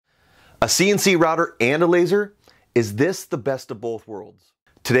A CNC router and a laser? Is this the best of both worlds?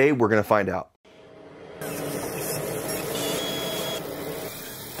 Today we're going to find out.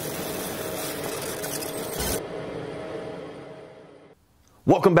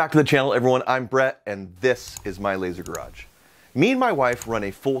 Welcome back to the channel, everyone. I'm Brett and this is my laser garage. Me and my wife run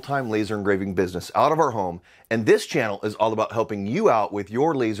a full-time laser engraving business out of our home, and this channel is all about helping you out with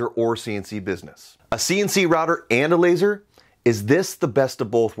your laser or CNC business. A CNC router and a laser? Is this the best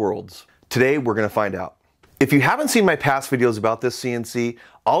of both worlds? Today we're going to find out. If you haven't seen my past videos about this CNC,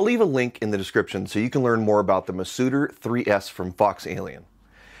 I'll leave a link in the description so you can learn more about the Masuder 3S from Fox Alien.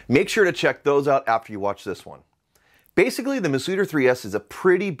 Make sure to check those out after you watch this one. Basically, the Masuder 3S is a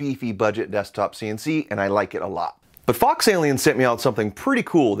pretty beefy budget desktop CNC, and I like it a lot. But Fox Alien sent me out something pretty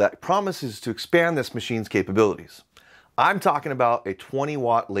cool that promises to expand this machine's capabilities. I'm talking about a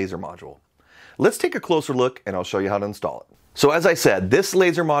 20-watt laser module. Let's take a closer look and I'll show you how to install it. So as I said, this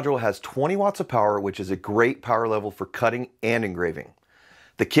laser module has 20 watts of power, which is a great power level for cutting and engraving.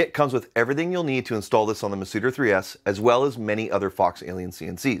 The kit comes with everything you'll need to install this on the Masuder 3S, as well as many other Fox Alien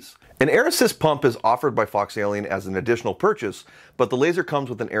CNCs. An air assist pump is offered by Fox Alien as an additional purchase, but the laser comes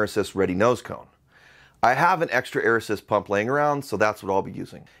with an air assist ready nose cone. I have an extra air assist pump laying around, so that's what I'll be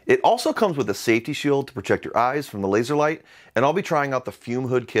using. It also comes with a safety shield to protect your eyes from the laser light, and I'll be trying out the fume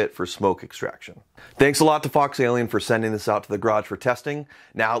hood kit for smoke extraction. Thanks a lot to Fox Alien for sending this out to the garage for testing.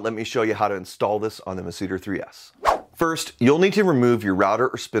 Now let me show you how to install this on the Masuder 3S. First, you'll need to remove your router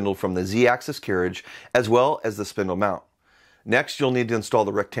or spindle from the Z-axis carriage, as well as the spindle mount. Next, you'll need to install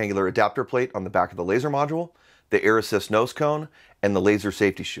the rectangular adapter plate on the back of the laser module, the air assist nose cone, and the laser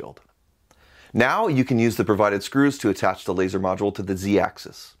safety shield. Now you can use the provided screws to attach the laser module to the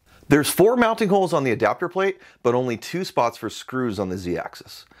Z-axis. There's 4 mounting holes on the adapter plate, but only 2 spots for screws on the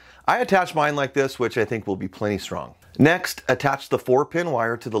Z-axis. I attached mine like this, which I think will be plenty strong. Next, attach the 4-pin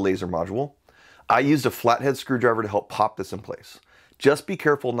wire to the laser module. I used a flathead screwdriver to help pop this in place. Just be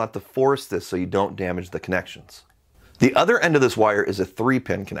careful not to force this so you don't damage the connections. The other end of this wire is a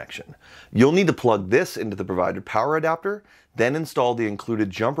 3-pin connection. You'll need to plug this into the provided power adapter, then install the included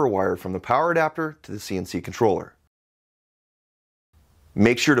jumper wire from the power adapter to the CNC controller.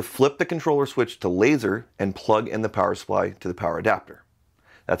 Make sure to flip the controller switch to laser and plug in the power supply to the power adapter.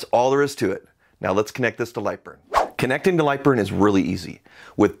 That's all there is to it. Now let's connect this to Lightburn. Connecting to Lightburn is really easy.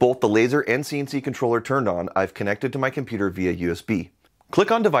 With both the laser and CNC controller turned on, I've connected to my computer via USB.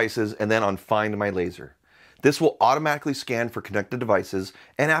 Click on Devices and then on Find My Laser. This will automatically scan for connected devices,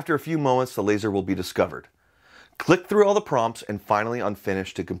 and after a few moments the laser will be discovered. Click through all the prompts and finally on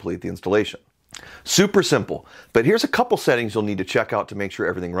Finish to complete the installation. Super simple, but here's a couple settings you'll need to check out to make sure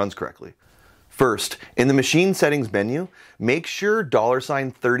everything runs correctly. First, in the Machine Settings menu, make sure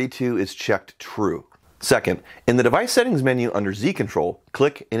 $32 is checked true. Second, in the Device Settings menu under Z Control,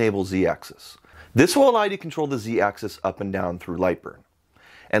 click Enable Z-Axis. This will allow you to control the Z-axis up and down through Lightburn.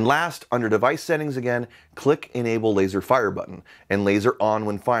 And last, under Device Settings again, click Enable Laser Fire button and laser on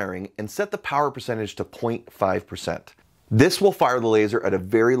when firing, and set the power percentage to 0.5%. This will fire the laser at a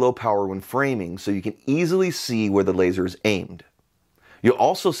very low power when framing, so you can easily see where the laser is aimed. You'll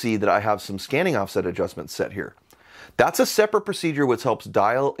also see that I have some scanning offset adjustments set here. That's a separate procedure which helps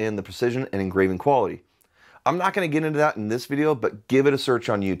dial in the precision and engraving quality. I'm not going to get into that in this video, but give it a search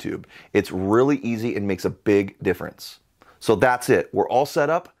on YouTube. It's really easy and makes a big difference. So that's it. We're all set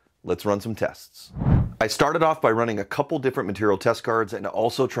up. Let's run some tests. I started off by running a couple different material test cards and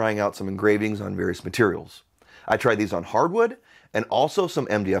also trying out some engravings on various materials. I tried these on hardwood and also some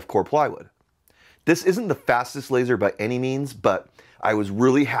MDF core plywood. This isn't the fastest laser by any means, but I was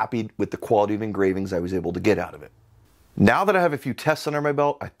really happy with the quality of engravings I was able to get out of it. Now that I have a few tests under my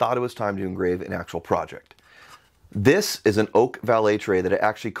belt, I thought it was time to engrave an actual project. This is an oak valet tray that I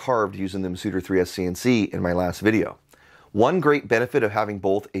actually carved using the Masuder 3S CNC in my last video. One great benefit of having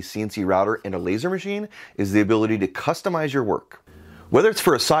both a CNC router and a laser machine is the ability to customize your work. Whether it's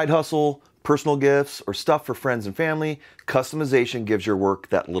for a side hustle, personal gifts, or stuff for friends and family, customization gives your work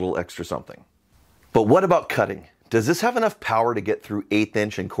that little extra something. But what about cutting? Does this have enough power to get through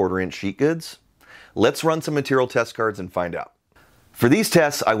 1/8" and 1/4" sheet goods? Let's run some material test cards and find out. For these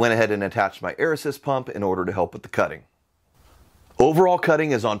tests, I went ahead and attached my air assist pump in order to help with the cutting. Overall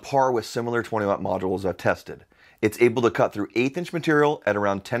cutting is on par with similar 20-watt modules I've tested. It's able to cut through 1/8" material at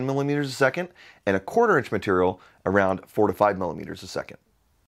around 10 millimeters a second and a 1/4" material around 4 to 5 millimeters a second.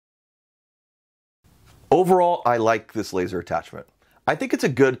 Overall, I like this laser attachment. I think it's a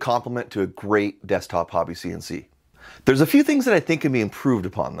good complement to a great desktop hobby CNC. There's a few things that I think can be improved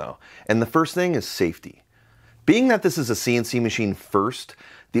upon though, and the first thing is safety. Being that this is a CNC machine first,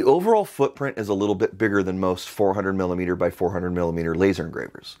 the overall footprint is a little bit bigger than most 400mm by 400mm laser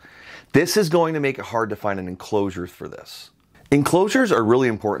engravers. This is going to make it hard to find an enclosure for this. Enclosures are really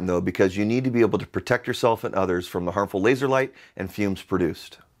important though, because you need to be able to protect yourself and others from the harmful laser light and fumes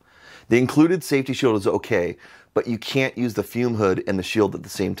produced. The included safety shield is okay, but you can't use the fume hood and the shield at the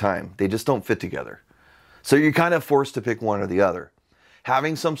same time. They just don't fit together. So you're kind of forced to pick one or the other.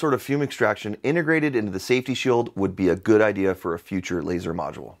 Having some sort of fume extraction integrated into the safety shield would be a good idea for a future laser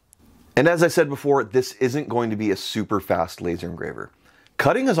module. And as I said before, this isn't going to be a super fast laser engraver.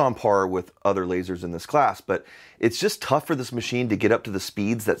 Cutting is on par with other lasers in this class, but it's just tough for this machine to get up to the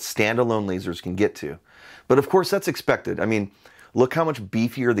speeds that standalone lasers can get to. But of course that's expected. I mean, look how much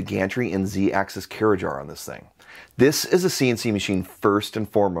beefier the gantry and Z-axis carriage are on this thing. This is a CNC machine first and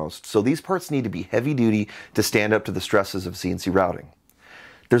foremost, so these parts need to be heavy duty to stand up to the stresses of CNC routing.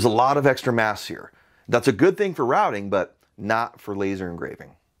 There's a lot of extra mass here. That's a good thing for routing, but not for laser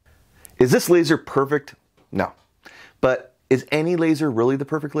engraving. Is this laser perfect? No. But is any laser really the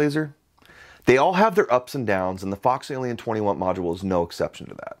perfect laser? They all have their ups and downs, and the Fox Alien 20W module is no exception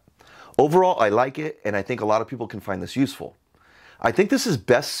to that. Overall, I like it, and I think a lot of people can find this useful. I think this is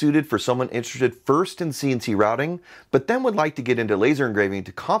best suited for someone interested first in CNC routing, but then would like to get into laser engraving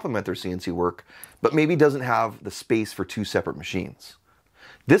to complement their CNC work, but maybe doesn't have the space for two separate machines.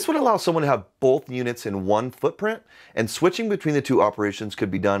 This would allow someone to have both units in one footprint, and switching between the two operations could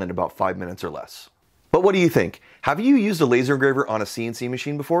be done in about 5 minutes or less. But what do you think? Have you used a laser engraver on a CNC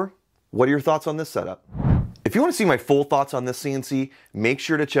machine before? What are your thoughts on this setup? If you want to see my full thoughts on this CNC, make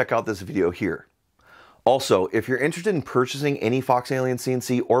sure to check out this video here. Also, if you're interested in purchasing any Fox Alien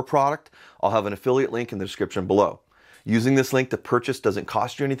CNC or product, I'll have an affiliate link in the description below. Using this link to purchase doesn't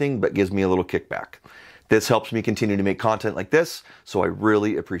cost you anything, but gives me a little kickback. This helps me continue to make content like this, so I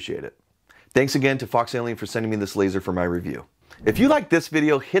really appreciate it. Thanks again to Fox Alien for sending me this laser for my review. If you like this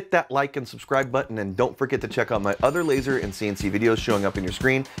video, hit that like and subscribe button, and don't forget to check out my other laser and CNC videos showing up on your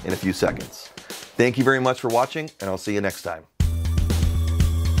screen in a few seconds. Thank you very much for watching, and I'll see you next time.